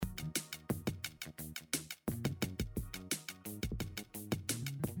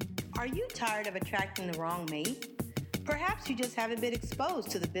Are you tired of attracting the wrong mate? Perhaps you just haven't been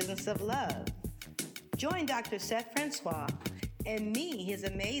exposed to the business of love. Join Dr. Seth Francois and me, his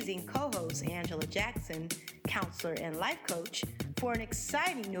amazing co-host Angela Jackson, counselor and life coach, for an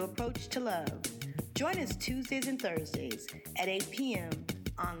exciting new approach to love. Join us Tuesdays and Thursdays at 8 p.m.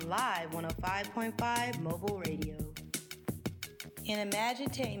 on Live 105.5 Mobile Radio. An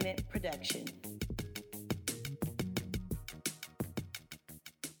Imagitainment production.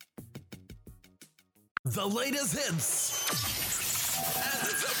 The latest hits and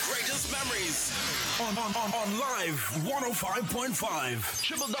the greatest memories on Live 105.5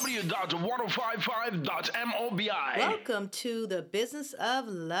 www.1055.mobi. Welcome to the Business of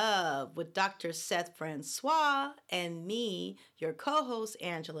Love with Dr. Seth Francois and me, your co-host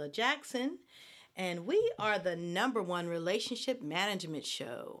Angela Jackson. And we are the #1 relationship management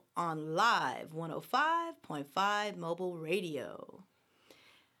show on Live 105.5 Mobile Radio.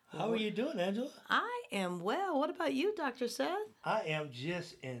 How are you doing, Angela? I am well. What about you, Dr. Seth? I am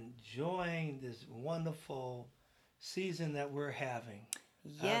just enjoying this wonderful season that we're having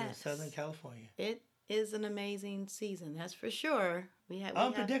out in Southern California. It is an amazing season, that's for sure.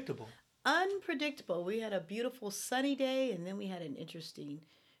 Unpredictable. Unpredictable. We had a beautiful sunny day, and then we had an interesting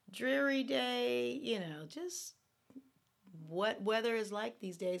dreary day. You know, just what weather is like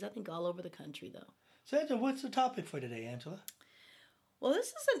these days, I think all over the country, though. So, Angela, what's the topic for today, Angela? Well, this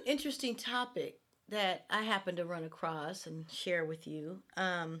is an interesting topic that I happened to run across and share with you.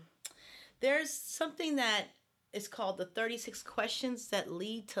 There's something that is called the 36 questions that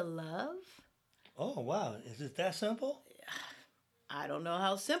lead to love. Oh, wow. Is it that simple? I don't know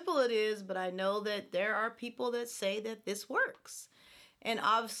how simple it is, but I know that there are people that say that this works. And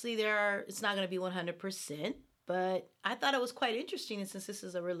obviously it's not going to be 100%, but I thought it was quite interesting, and since this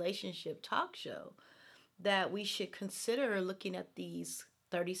is a relationship talk show, that we should consider looking at these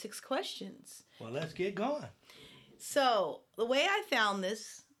 36 questions. Well, let's get going. So the way I found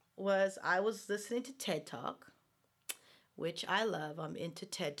this was I was listening to TED Talk, which I love. I'm into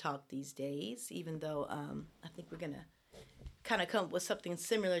TED Talk these days, even though I think we're going to kind of come up with something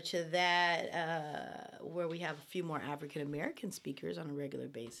similar to that where we have a few more African-American speakers on a regular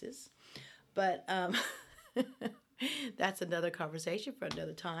basis. But that's another conversation for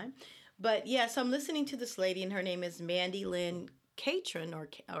another time. But yes, I'm listening to this lady, and her name is Mandy Lynn Catron, or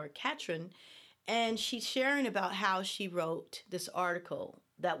Catron, and she's sharing about how she wrote this article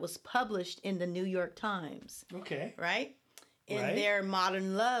that was published in the New York Times. Okay. Right? In their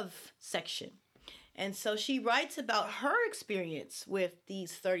Modern Love section. And so she writes about her experience with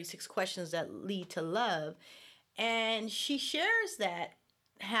these 36 questions that lead to love, and she shares that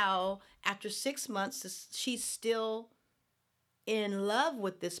how after 6 months she's still in love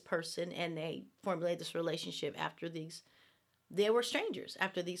with this person, and they formulated this relationship after they were strangers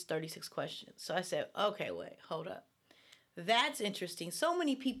after these 36 questions. So I said, okay, wait, hold up. That's interesting. So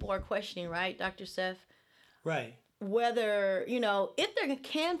many people are questioning, right, Dr. Seth? Right. Whether, if they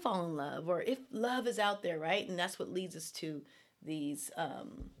can fall in love, or if love is out there, right? And that's what leads us to these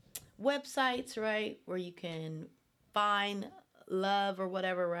websites, right, where you can find love or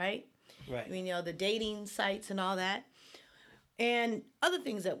whatever, right? Right. The dating sites and all that. And other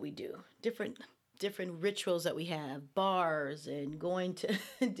things that we do, different rituals that we have, bars and going to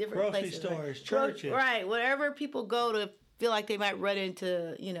different places. Grocery stores, churches. Right, wherever people go to feel like they might run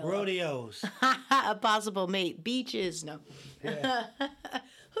into, rodeos. A possible mate, beaches, no. Yeah.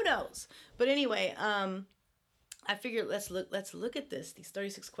 Who knows? But anyway, I figured let's look at these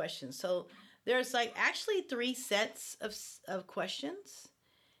 36 questions. So there's actually 3 sets of questions,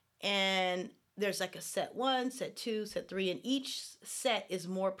 and there's a set 1, set 2, set 3, and each set is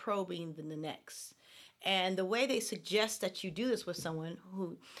more probing than the next. And the way they suggest that you do this with someone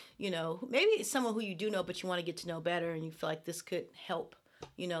who, maybe it's someone who you do know, but you want to get to know better, and you feel like this could help,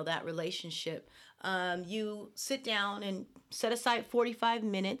 that relationship. You sit down and set aside 45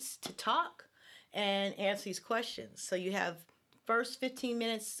 minutes to talk and answer these questions. So you have first 15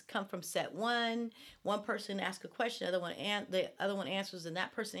 minutes come from set 1. One person asks a question, the other one answers, and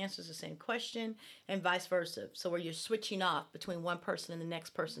that person answers the same question, and vice versa. So where you're switching off between one person and the next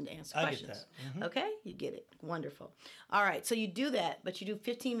person to answer questions. I get that. Mm-hmm. Okay? You get it. Wonderful. All right. So you do that, but you do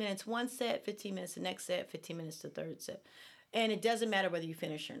 15 minutes one set, 15 minutes the next set, 15 minutes the third set. And it doesn't matter whether you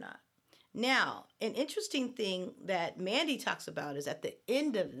finish or not. Now, an interesting thing that Mandy talks about is at the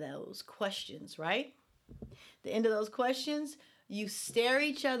end of those questions, right? The end of those questions, you stare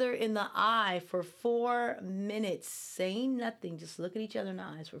each other in the eye for 4 minutes, saying nothing. Just look at each other in the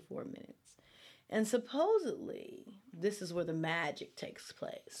eyes for 4 minutes. And supposedly, this is where the magic takes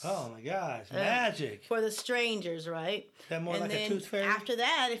place. Oh my gosh, magic. For the strangers, right? Is that more and like then a tooth fairy? After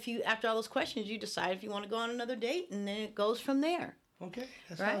that, after all those questions, you decide if you want to go on another date, and then it goes from there. Okay,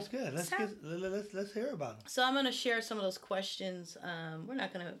 that Right? sounds good. Let's hear about them. So I'm going to share some of those questions. We're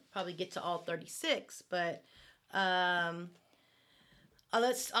not going to probably get to all 36, but I'll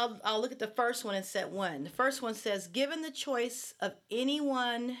look at the first one in set 1. The first one says, given the choice of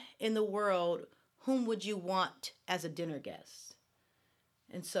anyone in the world, whom would you want as a dinner guest?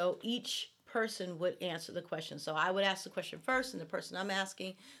 And so each person would answer the question. So I would ask the question first, and the person I'm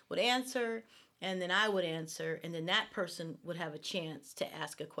asking would answer, and then I would answer, and then that person would have a chance to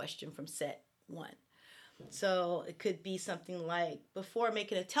ask a question from set 1. So it could be something like, before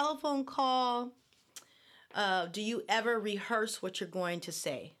making a telephone call, do you ever rehearse what you're going to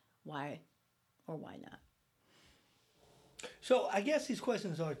say? Why or why not? So I guess these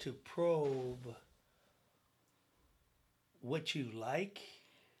questions are to probe what you like.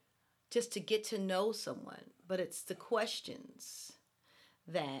 Just to get to know someone. But it's the questions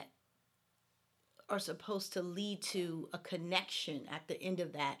that are supposed to lead to a connection at the end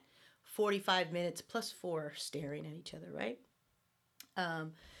of that 45 minutes plus 4 staring at each other, right?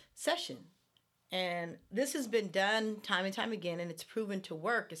 Session. And this has been done time and time again, and it's proven to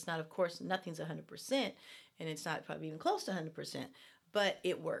work. It's not, of course, nothing's 100%, and it's not probably even close to 100%, but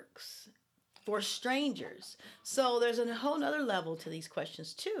it works for strangers. So there's a whole nother level to these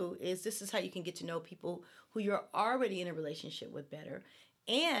questions too, this is how you can get to know people who you're already in a relationship with better.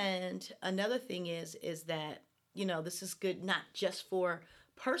 And another thing is that, this is good not just for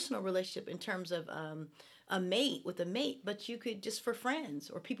personal relationship in terms of a mate, but you could just for friends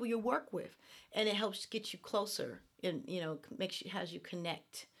or people you work with, and it helps get you closer and, has you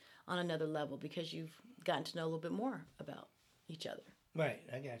connect on another level because you've gotten to know a little bit more about each other. Right,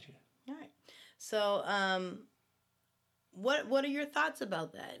 I got you. All right. So, what are your thoughts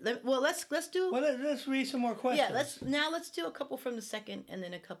about that? Let's do. Well, let's read some more questions. Yeah, let's do a couple from the second, and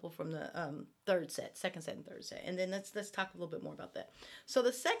then a couple from the second set and third set, and then let's talk a little bit more about that. So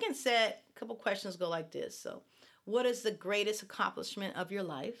the second set, a couple questions go like this. So, what is the greatest accomplishment of your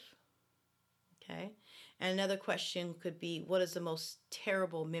life? Okay, and another question could be, what is the most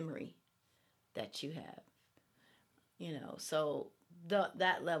terrible memory that you have? So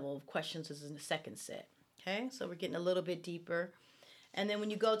that level of questions is in the second set. Okay, so we're getting a little bit deeper. And then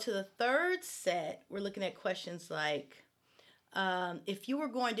when you go to the third set, we're looking at questions like, if you were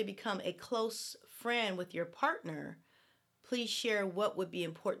going to become a close friend with your partner, please share what would be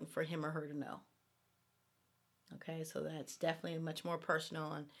important for him or her to know. Okay, so that's definitely much more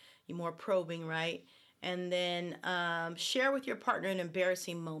personal and you're more probing, right? And then share with your partner an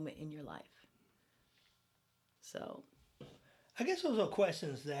embarrassing moment in your life. So I guess those are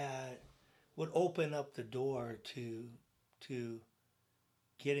questions that would open up the door to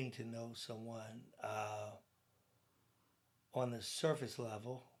getting to know someone on the surface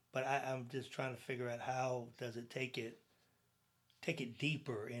level. But I'm just trying to figure out how does it take it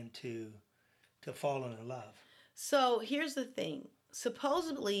deeper into falling in love. So here's the thing.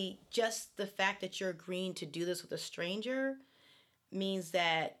 Supposedly, just the fact that you're agreeing to do this with a stranger means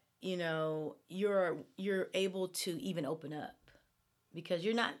that you're able to even open up. Because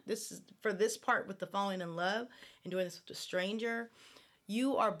you're not, this is for this part with the falling in love and doing this with a stranger,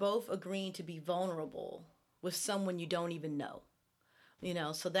 you are both agreeing to be vulnerable with someone you don't even know.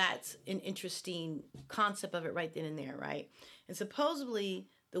 So that's an interesting concept of it right then and there, right? And supposedly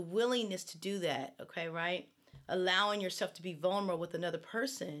the willingness to do that, okay, right? Allowing yourself to be vulnerable with another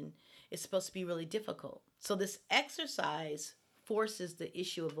person is supposed to be really difficult. So this exercise forces the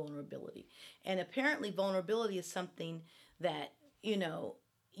issue of vulnerability. And apparently vulnerability is something that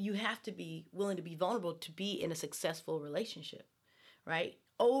you have to be willing to be vulnerable to be in a successful relationship, right?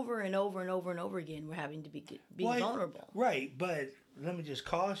 Over and over and over and over again, we're having to be vulnerable. Right, but let me just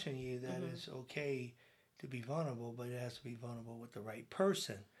caution you that it's okay to be vulnerable, but it has to be vulnerable with the right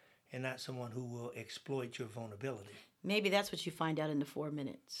person and not someone who will exploit your vulnerability. Maybe that's what you find out in the 4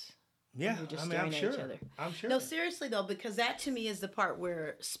 minutes. Yeah, you're just staring at each other. I'm sure. No, seriously though, because that to me is the part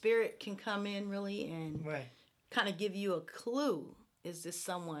where spirit can come in really and kind of give you a clue. Is this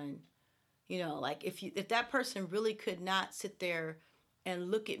someone, like if that person really could not sit there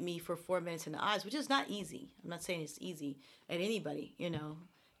and look at me for 4 minutes in the eyes, which is not easy. I'm not saying it's easy at anybody,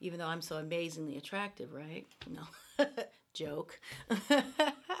 even though I'm so amazingly attractive, right? No, joke.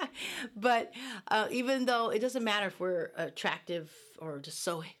 But even though it doesn't matter if we're attractive or just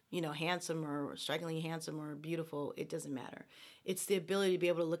so, handsome or strikingly handsome or beautiful, it doesn't matter. It's the ability to be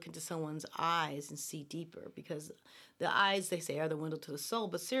able to look into someone's eyes and see deeper, because the eyes, they say, are the window to the soul.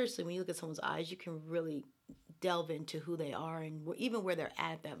 But seriously, when you look at someone's eyes, you can really delve into who they are and even where they're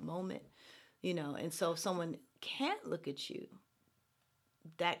at that moment, you know. And so if someone can't look at you,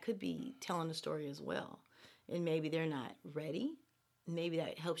 that could be telling a story as well. And maybe they're not ready. Maybe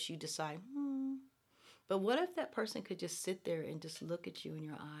that helps you decide, But what if that person could just sit there and just look at you in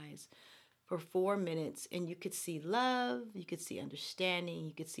your eyes for 4 minutes, and you could see love, you could see understanding,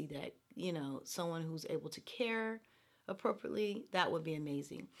 you could see that, you know, someone who's able to care appropriately. That would be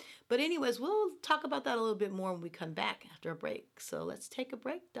amazing. But anyways, we'll talk about that a little bit more when we come back after a break. So let's take a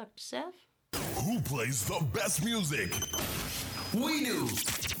break, Dr. Seth. Who plays the best music? We do.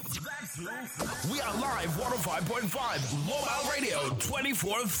 We are live 105.5 Mobile Radio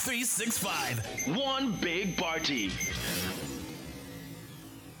 24/365. One big party.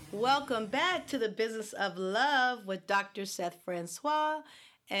 Welcome back to the Business of Love with Dr. Seth Francois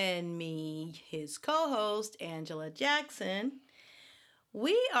and me, his co-host, Angela Jackson.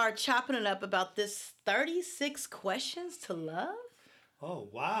 We are chopping it up about this 36 questions to love. Oh,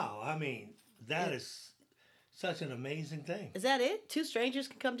 wow. I mean, that is such an amazing thing. Is that it? Two strangers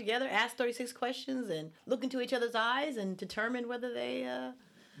can come together, ask 36 questions, and look into each other's eyes and determine whether they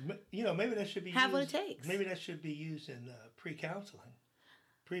You know, maybe that should be have what it takes. Maybe that should be used in pre-counseling.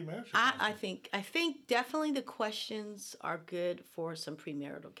 I think definitely the questions are good for some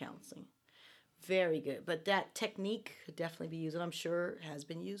premarital counseling. Very good. But that technique could definitely be used, and I'm sure has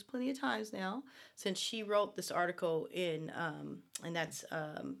been used plenty of times now since she wrote this article in, and that's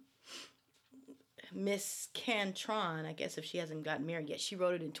Miss Cantron, I guess if she hasn't gotten married yet. She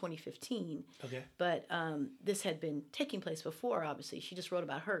wrote it in 2015. Okay. But this had been taking place before, obviously. She just wrote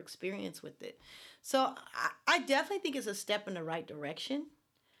about her experience with it. So I definitely think it's a step in the right direction.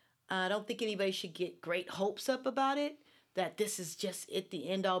 I don't think anybody should get great hopes up about it, that this is just it, the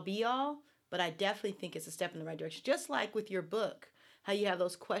end all be all. But I definitely think it's a step in the right direction. Just like with your book, how you have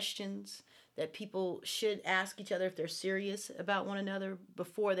those questions that people should ask each other if they're serious about one another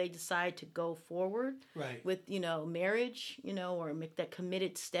before they decide to go forward with, you know, marriage, you know, or make that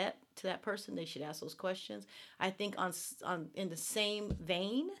committed step to that person. They should ask those questions. I think on in the same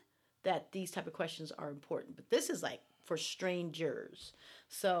vein that these type of questions are important. But this is like for strangers.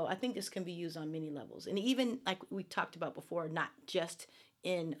 So I think this can be used on many levels. And even like we talked about before, not just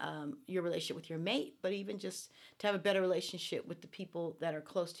in your relationship with your mate, but even just to have a better relationship with the people that are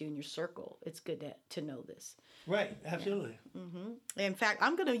close to you in your circle. It's good to know this. Right, absolutely. Yeah. Mm-hmm. In fact,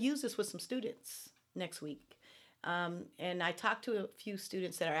 I'm going to use this with some students next week. And I talked to a few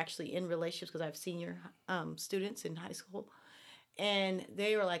students that are actually in relationships because I have senior students in high school. And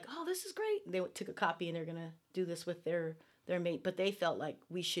they were like, oh, this is great. They took a copy and they're going to do this with their mate. But they felt like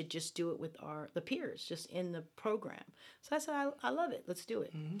we should just do it with the peers, just in the program. So I said, I love it. Let's do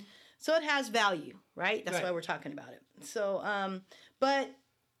it. Mm-hmm. So it has value, right? That's why we're talking about it. So, but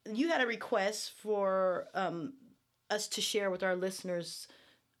you had a request for us to share with our listeners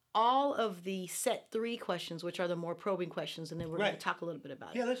all of the set 3 questions, which are the more probing questions, and then we're going to talk a little bit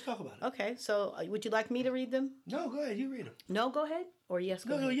about it. Yeah, let's talk about it. Okay, so would you like me to read them? No, go ahead. You read them. No, go ahead? Or yes,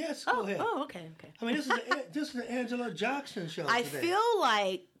 go ahead? No, yes, go ahead. Oh, okay. I mean, this is the Angela Jackson show I today. feel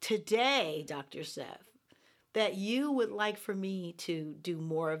like today, Dr. Seth, that you would like for me to do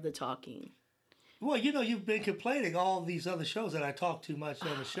more of the talking. Well, you know, you've been complaining all these other shows that I talk too much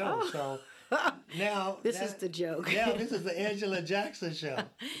on the show, so... Now this is the joke. Now this is the Angela Jackson show.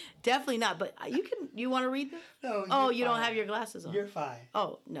 Definitely not. But you want to read them? No. Oh, you don't have your glasses on. You're fine.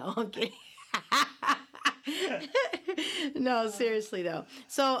 Oh no, I'm kidding. No, seriously though.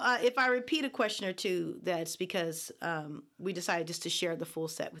 So if I repeat a question or two, that's because we decided just to share the full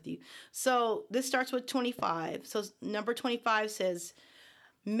set with you. So this starts with 25. So number 25 says,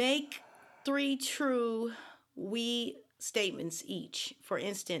 make 3 true we statements each. For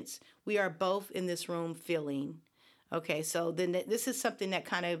instance, we are both in this room feeling. Okay, so then this is something that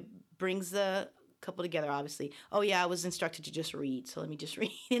kind of brings the couple together, obviously. Oh yeah, I was instructed to just read, so let me just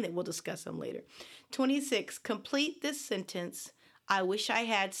read and then we'll discuss them later. 26, complete this sentence. I wish I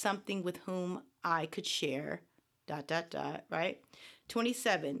had something with whom I could share, ... right?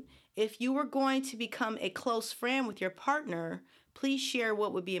 27, if you were going to become a close friend with your partner, please share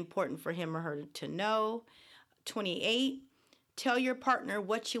what would be important for him or her to know. 28, tell your partner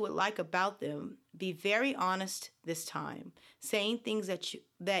what you would like about them. Be very honest this time, saying things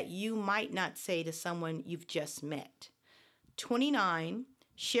that you might not say to someone you've just met. 29,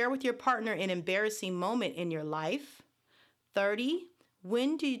 share with your partner an embarrassing moment in your life. 30,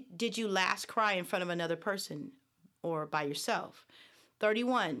 when did you last cry in front of another person or by yourself?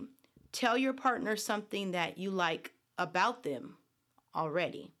 31, tell your partner something that you like about them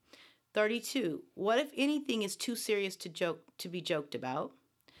already. 32, what if anything is too serious to be joked about?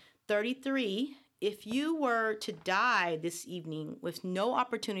 33, if you were to die this evening with no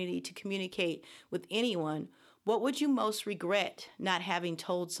opportunity to communicate with anyone, what would you most regret not having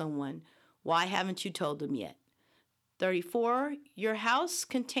told someone? Why haven't you told them yet? 34, your house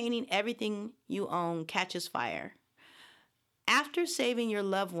containing everything you own catches fire. After saving your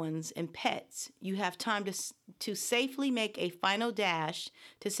loved ones and pets, you have time to safely make a final dash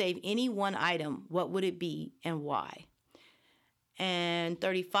to save any one item. What would it be and why? And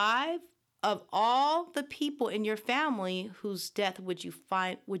 35, of all the people in your family, whose death would you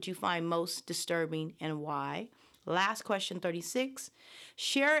find most disturbing and why? Last question, 36.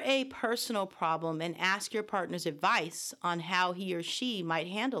 Share a personal problem and ask your partner's advice on how he or she might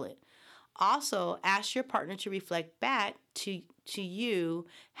handle it. Also, ask your partner to reflect back to you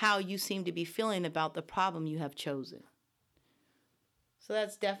how you seem to be feeling about the problem you have chosen. So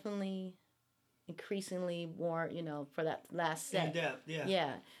that's definitely increasingly more, for that last set. In depth, yeah.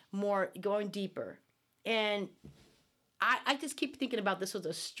 Yeah, more going deeper. And I just keep thinking about this with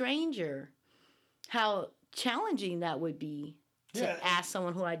a stranger, how challenging that would be to ask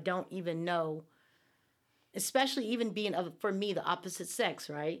someone who I don't even know, especially even being, for me, the opposite sex,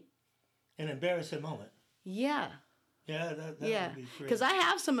 right? An embarrassing moment. Yeah. Yeah, that would be true. Because I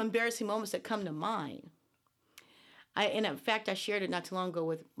have some embarrassing moments that come to mind. And in fact, I shared it not too long ago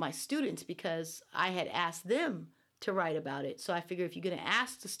with my students because I had asked them to write about it. So I figure if you're going to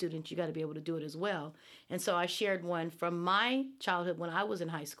ask the students, you got to be able to do it as well. And so I shared one from my childhood when I was in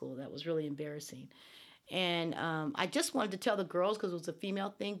high school that was really embarrassing. And I just wanted to tell the girls because it was a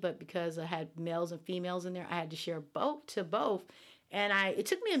female thing, but because I had males and females in there, I had to share both. And it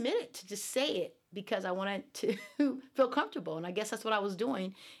took me a minute to just say it because I wanted to feel comfortable. And I guess that's what I was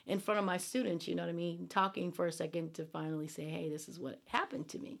doing in front of my students, you know what I mean? Talking for a second to finally say, hey, this is what happened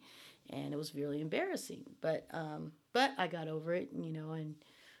to me. And it was really embarrassing. But I got over it, and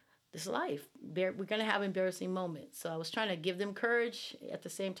this is life. We're going to have embarrassing moments. So I was trying to give them courage, at the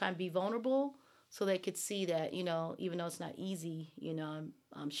same time be vulnerable so they could see that, even though it's not easy,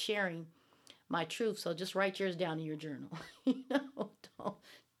 I'm sharing my truth. So just write yours down in your journal. Don't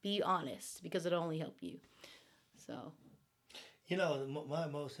be honest because it'll only help you. So, my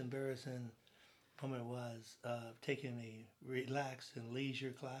most embarrassing moment was taking a relax and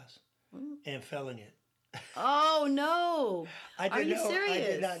leisure class and failing it. Oh no! Are you serious?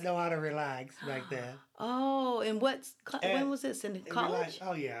 I did not know how to relax back then. Oh, and when was this in college?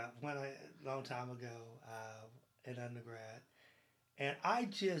 Long time ago, in undergrad. And I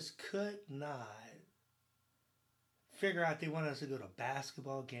just could not figure out they wanted us to go to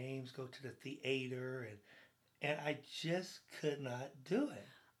basketball games, go to the theater, and I just could not do it.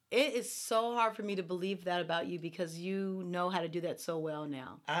 It is so hard for me to believe that about you because you know how to do that so well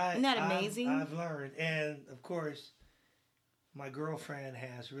now. Isn't that amazing? I've learned. And, of course, my girlfriend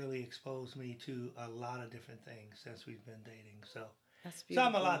has really exposed me to a lot of different things since we've been dating. So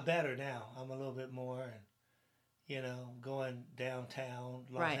I'm a lot better now. I'm a little bit more, going downtown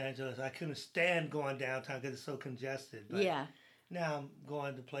Los Angeles. I couldn't stand going downtown because it's so congested. But now I'm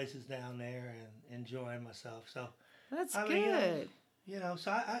going to places down there and enjoying myself. So that's good.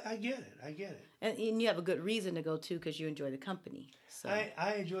 So I get it. I get it. And you have a good reason to go, too, because you enjoy the company. So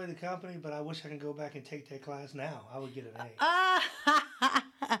I enjoy the company, but I wish I could go back and take that class now. I would get an A.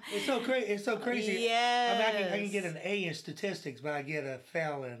 It's so crazy. Yes. I can get an A in statistics, but I get a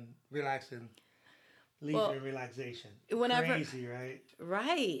fail in relaxing, leisure and relaxation. Crazy, right?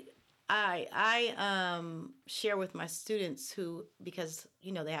 Right. I share with my students because,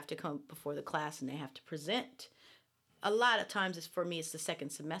 they have to come before the class and they have to present. A lot of times it's the second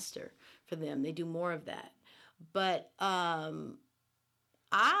semester for them. They do more of that. But I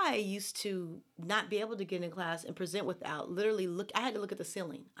used to not be able to get in class and present without I had to look at the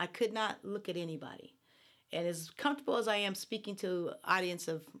ceiling. I could not look at anybody. And as comfortable as I am speaking to an audience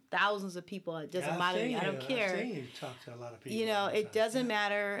of thousands of people, it doesn't matter to me. I don't care. I've seen you talk to a lot of people. It doesn't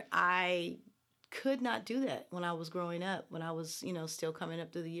matter. I could not do that when I was growing up, when I was, still coming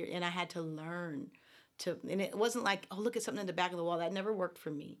up through the year. And I had to learn and it wasn't like, oh, look at something in the back of the wall. That never worked for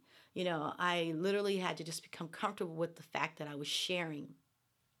me. I literally had to just become comfortable with the fact that I was sharing.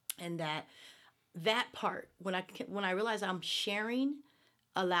 And that part, when I realized I'm sharing,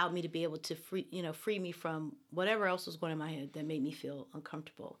 allowed me to be able to free me from whatever else was going in my head that made me feel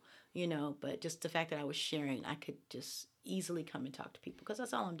uncomfortable, but just the fact that I was sharing, I could just easily come and talk to people because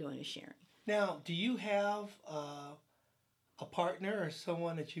that's all I'm doing is sharing. Now, do you have a partner or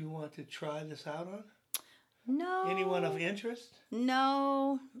someone that you want to try this out on? No. Anyone of interest?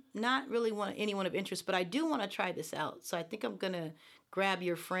 No, not really anyone of interest, but I do want to try this out. So I think I'm going to grab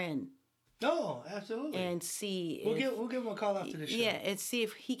your friend. Oh, absolutely. And see. We'll give him a call after the show. Yeah, and see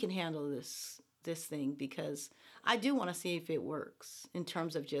if he can handle this this thing because I do want to see if it works in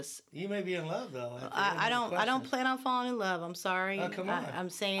terms of just. You may be in love though. I don't plan on falling in love. I'm sorry. Oh, come on. I'm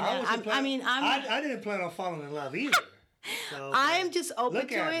saying I that. I didn't plan on falling in love either. So, I'm just open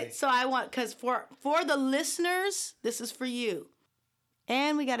to it. Me. So I want, because for the listeners, this is for you.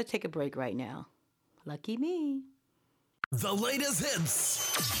 And we got to take a break right now. Lucky me. The latest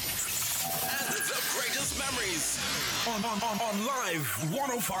hits and the greatest memories on Live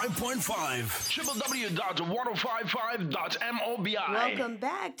 105.5 www.1055.mobi. Welcome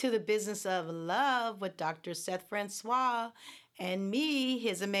back to the Business of Love with Dr. Seth Francois and me,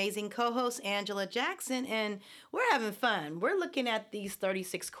 his amazing co-host Angela Jackson, and we're having fun. We're looking at these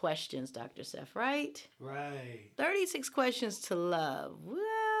 36 questions, Dr. Seth, right? Right. 36 questions to love.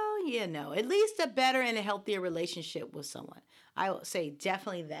 Well, you know, at least a better and a healthier relationship with someone. I will say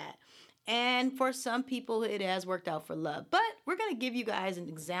definitely that. And for some people, it has worked out for love. But we're going to give you guys an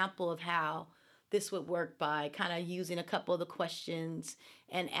example of how this would work by kind of using a couple of the questions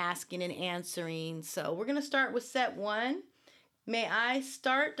and asking and answering. So we're going to start with set 1. May I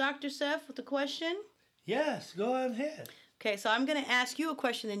start, Dr. Seth, with the question? Yes, go ahead. Okay, so I'm going to ask you a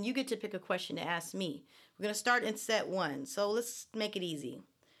question, and you get to pick a question to ask me. We're going to start in set 1. So let's make it easy.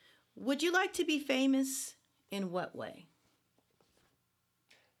 Would you like to be famous? In what way?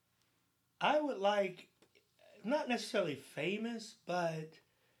 I would like, not necessarily famous, but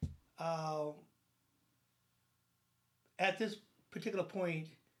at this particular point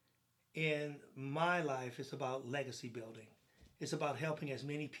in my life, it's about legacy building. It's about helping as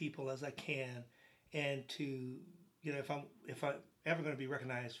many people as I can, and to, you know, if I'm ever going to be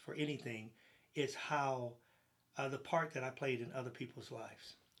recognized for anything, it's how the part that I played in other people's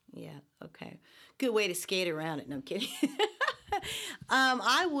lives. Yeah. Okay. Good way to skate around it. No, I'm kidding.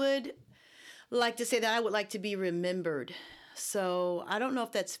 I would like to say that I would like to be remembered. So I don't know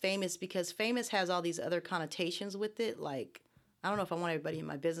if that's famous, because famous has all these other connotations with it. Like, I don't know if I want everybody in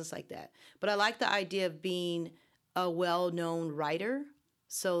my business like that, but I like the idea of being a well-known writer,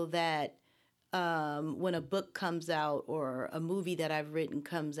 so that when a book comes out or a movie that I've written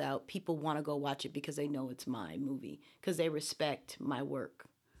comes out, people want to go watch it because they know it's my movie, because they respect my work.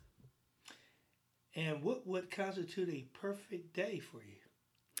 And what would constitute a perfect day for you?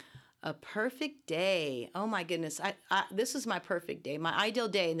 A perfect day. Oh my goodness. This is my perfect day. My ideal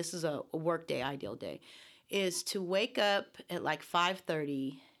day, and this is a work day, ideal day, is to wake up at like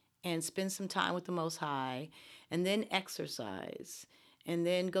 5:30 and spend some time with the Most High, and then exercise, and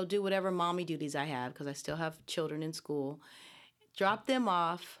then go do whatever mommy duties I have, because I still have children in school. Drop them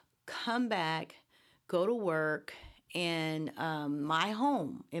off, come back, go to work, and in my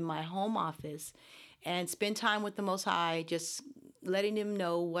home office, and spend time with the Most High, just letting him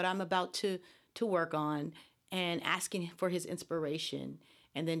know what I'm about to work on, and asking for his inspiration,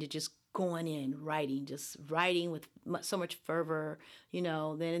 and then to just going in, just writing with so much fervor, you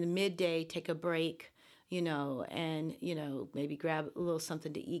know. Then in the midday, take a break, you know, and, you know, maybe grab a little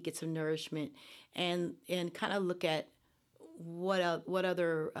something to eat, get some nourishment, and kind of look at what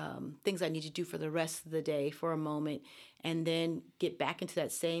other things I need to do for the rest of the day for a moment, and then get back into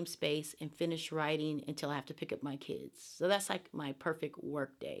that same space and finish writing until I have to pick up my kids. So that's like my perfect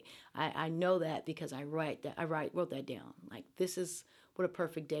work day. I know that because I wrote that down. Like, this is what a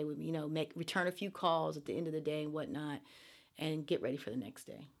perfect day would be, you know, return a few calls at the end of the day and whatnot, and get ready for the next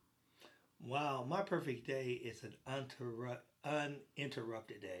day. Wow, my perfect day is an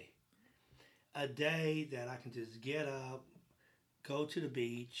uninterrupted day. A day that I can just get up, go to the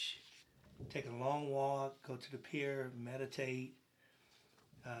beach, take a long walk, go to the pier, meditate,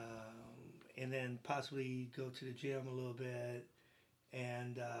 and then possibly go to the gym a little bit,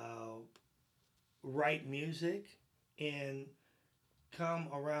 and write music, and come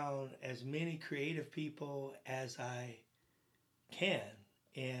around as many creative people as I can,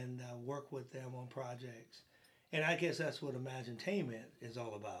 and work with them on projects. And I guess that's what Imagine-tainment is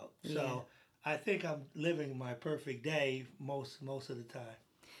all about. Yeah. So I think I'm living my perfect day most of the time.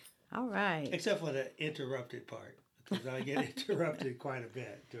 All right. Except for the interrupted part, because I get interrupted quite a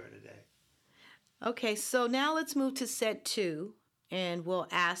bit during the day. Okay, so now let's move to set 2, and we'll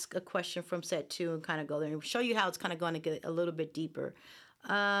ask a question from set 2 and kind of go there and show you how it's kind of going to get a little bit deeper.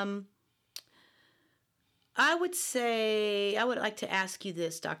 I would like to ask you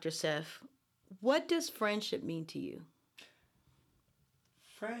this, Dr. Seth. What does friendship mean to you?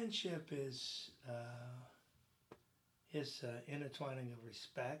 Friendship is intertwining of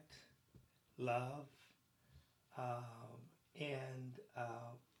respect, love, and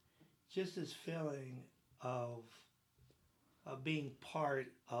just this feeling of being part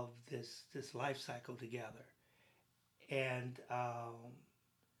of this life cycle together, and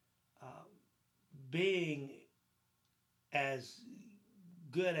being as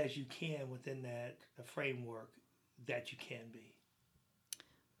good as you can within that framework that you can be.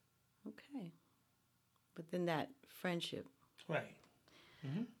 Okay. Within that friendship. Right.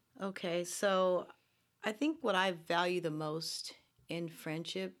 Mm-hmm. Okay, so I think what I value the most in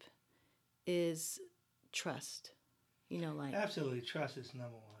friendship is trust. Like Absolutely, trust is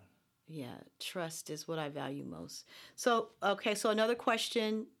number one. yeah, trust is what I value most. So okay, so another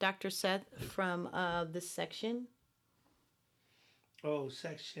question, Dr. Seth, from this section. Oh,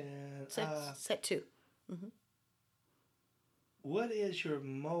 section. Set 2. Mm-hmm. What is your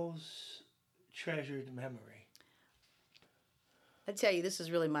most treasured memory? I tell you, this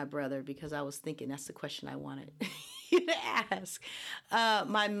is really my brother because I was thinking that's the question I wanted you to ask.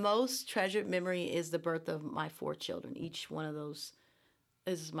 My most treasured memory is the birth of my 4 children. Each one of those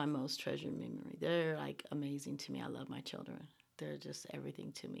is my most treasured memory. They're like amazing to me. I love my children. They're just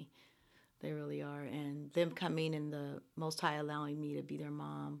everything to me. They really are. And them coming and the Most High allowing me to be their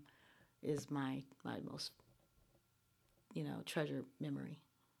mom is my most, treasured memory.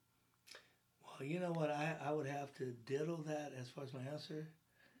 Well, you know what? I would have to diddle that as far as my answer.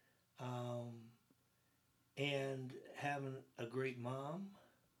 And having a great mom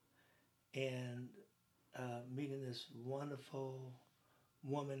and meeting this wonderful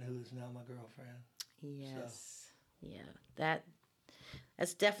woman who is now my girlfriend. Yes. So. Yeah.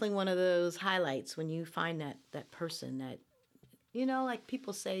 That's definitely one of those highlights when you find that person that, like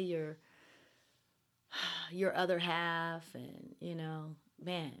people say your other half and,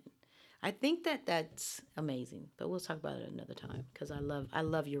 man, I think that's amazing, but we'll talk about it another time because I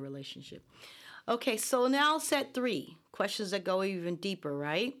love your relationship. Okay, so now set 3, questions that go even deeper,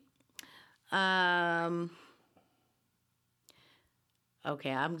 right? Okay,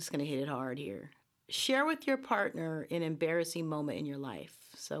 I'm just going to hit it hard here. Share with your partner an embarrassing moment in your life.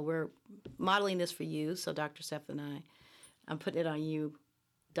 So we're modeling this for you, so Dr. Seth and I'm putting it on you,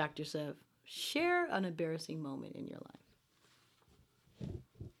 Dr. Seth. Share an embarrassing moment in your life.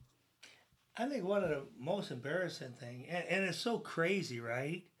 I think one of the most embarrassing thing, and it's so crazy,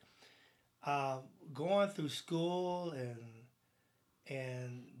 right? Going through school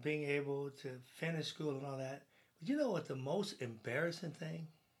and being able to finish school and all that. But you know what the most embarrassing thing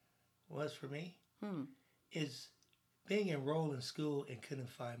was for me? Is being enrolled in school and couldn't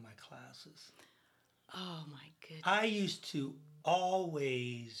find my classes. Oh my goodness. I used to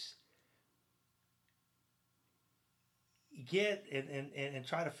always get and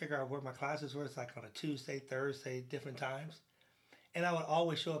try to figure out where my classes were. It's like on a Tuesday, Thursday, different times. And I would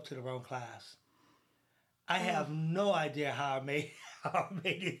always show up to the wrong class. I have no idea how I made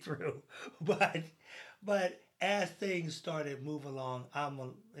it through. But as things started moving along, I'm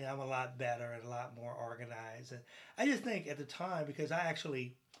a lot better and a lot more organized. And I just think at the time, because I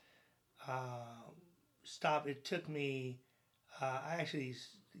actually stopped, it took me, I actually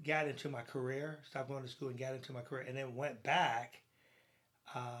got into my career, stopped going to school and got into my career, and then went back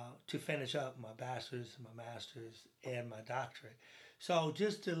to finish up my bachelor's, my master's, and my doctorate. So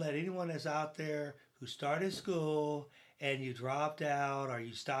just to let anyone that's out there who started school and you dropped out or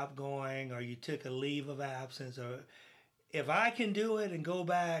you stopped going or you took a leave of absence, or if I can do it and go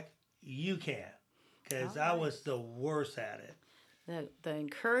back, you can, because I was the worst at it. The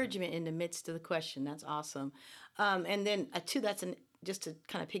encouragement in the midst of the question, that's awesome. And then too, just to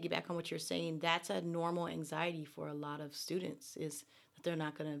kind of piggyback on what you're saying, that's a normal anxiety for a lot of students, is that they're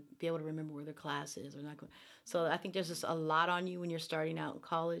not going to be able to remember where their class is, or not going. So I think there's just a lot on you when you're starting out in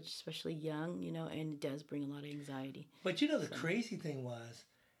college, especially young, and it does bring a lot of anxiety. But the crazy thing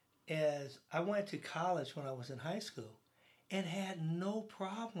is I went to college when I was in high school and had no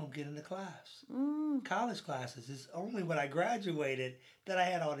problem getting to class. College classes. It's only when I graduated that I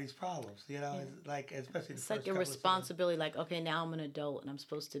had all these problems. It's like, especially it's like a responsibility. Like, okay, now I'm an adult and I'm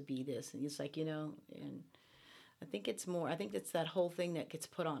supposed to be this, and it's like, and I think it's more. I think it's that whole thing that gets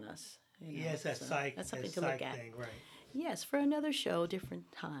put on us. Yes, that's psych. That's something to look at. Thing, right? Yes, for another show,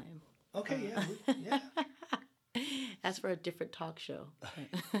 different time. Okay, yeah. That's for a different talk show.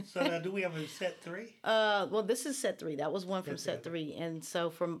 So now, do we have a set 3? Well, this is set 3. That was one from set 3, and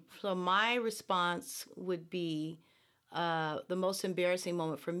so my response would be the most embarrassing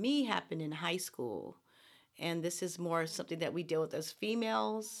moment for me happened in high school, and this is more something that we deal with as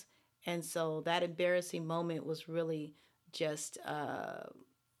females, and so that embarrassing moment was really just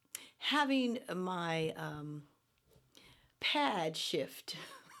having my pad shift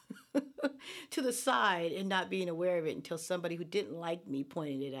to the side and not being aware of it until somebody who didn't like me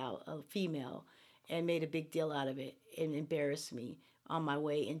pointed it out, a female, and made a big deal out of it and embarrassed me on my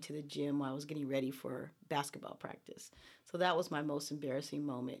way into the gym while I was getting ready for basketball practice. So that was my most embarrassing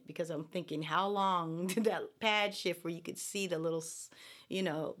moment, because I'm thinking, how long did that pad shift where you could see the little,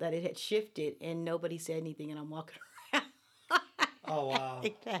 that it had shifted, and nobody said anything, and I'm walking around. Oh, wow.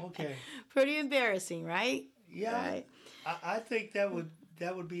 Okay. Pretty embarrassing, right? Yeah. Right. I think that would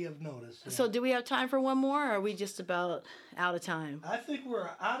be of notice. Yeah. So do we have time for one more, or are we just about out of time? I think we're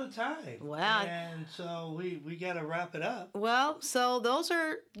out of time. Wow. And so we got to wrap it up. Well, so those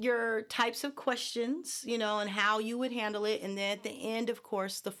are your types of questions, and how you would handle it. And then at the end, of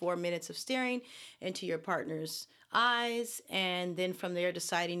course, the 4 minutes of staring into your partner's eyes. And then from there,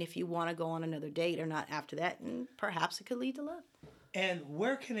 deciding if you want to go on another date or not after that. And perhaps it could lead to love. And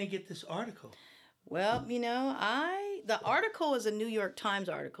where can I get this article? Well, the article is a New York Times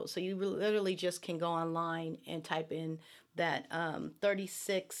article. So you literally just can go online and type in that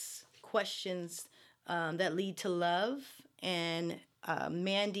 36 questions that lead to love. And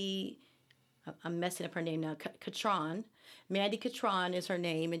Mandy, I'm messing up her name now, Catron. Mandy Catron is her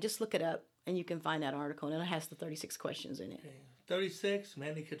name. And just look it up and you can find that article. And it has the 36 questions in it. Okay. 36,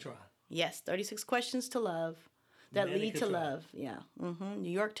 Mandy Catron. Yes, 36 questions to love that Mandy lead Catron. to love. Yeah. Mm-hmm.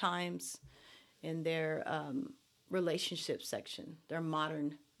 New York Times. In their relationship section, their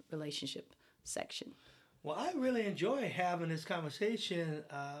modern relationship section. Well, I really enjoy having this conversation,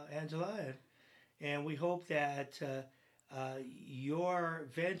 Angela, and we hope that your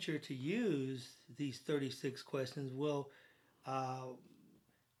venture to use these 36 questions will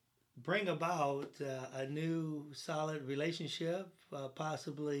bring about a new solid relationship,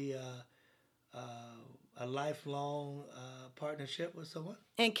 possibly a lifelong partnership with someone.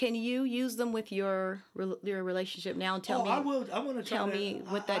 And can you use them with your relationship now? And tell me. I will. I want to tell me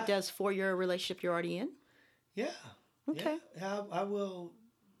what that does for your relationship you're already in. Yeah. Okay. Yeah, I will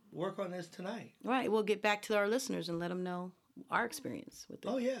work on this tonight. Right. We'll get back to our listeners and let them know our experience with it.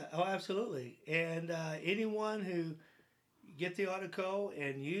 Oh yeah. Oh, absolutely. And anyone who get the article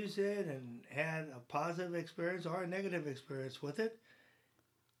and use it and had a positive experience or a negative experience with it,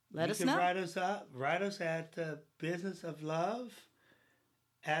 let us know. Write us at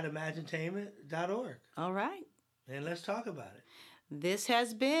businessoflove@imaginetainment.org. All right. And let's talk about it. This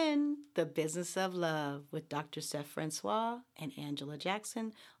has been The Business of Love with Dr. Seth Francois and Angela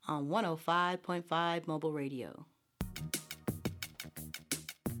Jackson on 105.5 Mobile Radio.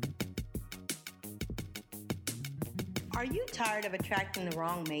 Are you tired of attracting the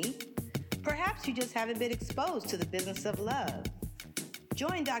wrong mate? Perhaps you just haven't been exposed to the business of love.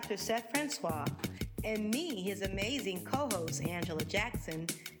 Join Dr. Seth Francois and me, his amazing co-host Angela Jackson,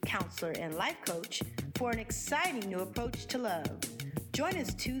 counselor and life coach, for an exciting new approach to love. Join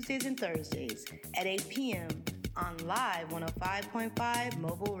us Tuesdays and Thursdays at 8 p.m. on Live 105.5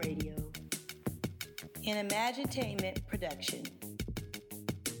 Mobile Radio. An Imagitainment production.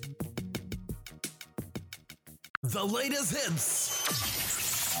 The latest hits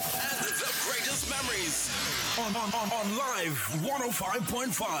and the greatest memories on Live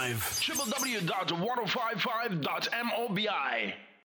 105.5 www.1055.mobi.